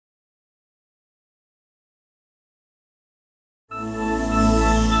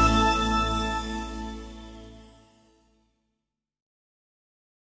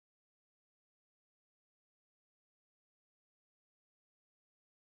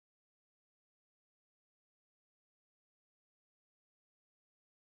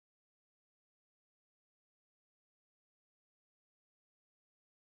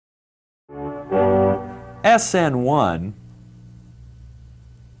Sn1,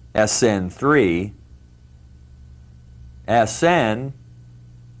 Sn3, Sn,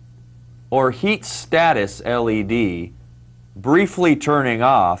 or heat status LED briefly turning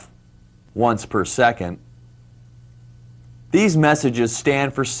off once per second. These messages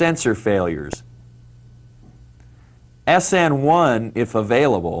stand for sensor failures. Sn1, if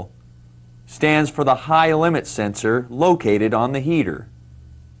available, stands for the high limit sensor located on the heater.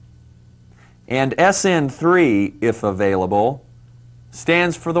 And Sn3, if available,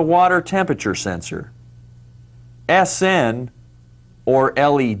 stands for the water temperature sensor. Sn, or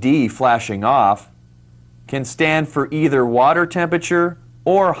LED flashing off, can stand for either water temperature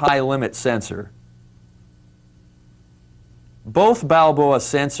or high limit sensor. Both Balboa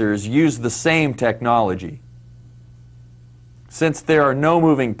sensors use the same technology. Since there are no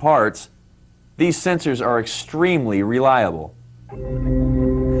moving parts, these sensors are extremely reliable.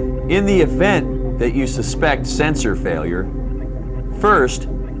 In the event that you suspect sensor failure, first,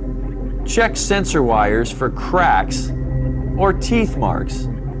 check sensor wires for cracks or teeth marks,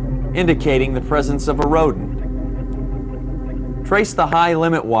 indicating the presence of a rodent. Trace the high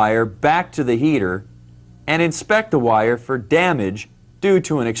limit wire back to the heater and inspect the wire for damage due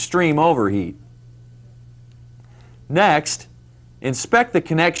to an extreme overheat. Next, inspect the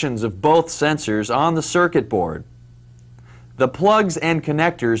connections of both sensors on the circuit board. The plugs and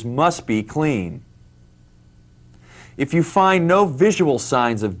connectors must be clean. If you find no visual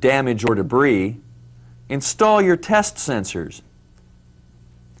signs of damage or debris, install your test sensors.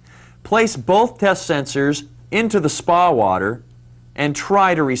 Place both test sensors into the spa water and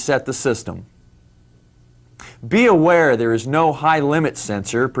try to reset the system. Be aware there is no high limit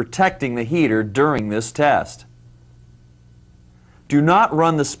sensor protecting the heater during this test. Do not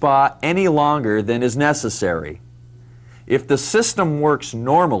run the spa any longer than is necessary. If the system works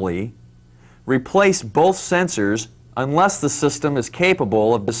normally, replace both sensors unless the system is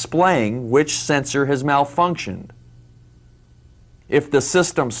capable of displaying which sensor has malfunctioned. If the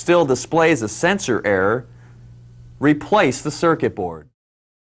system still displays a sensor error, replace the circuit board.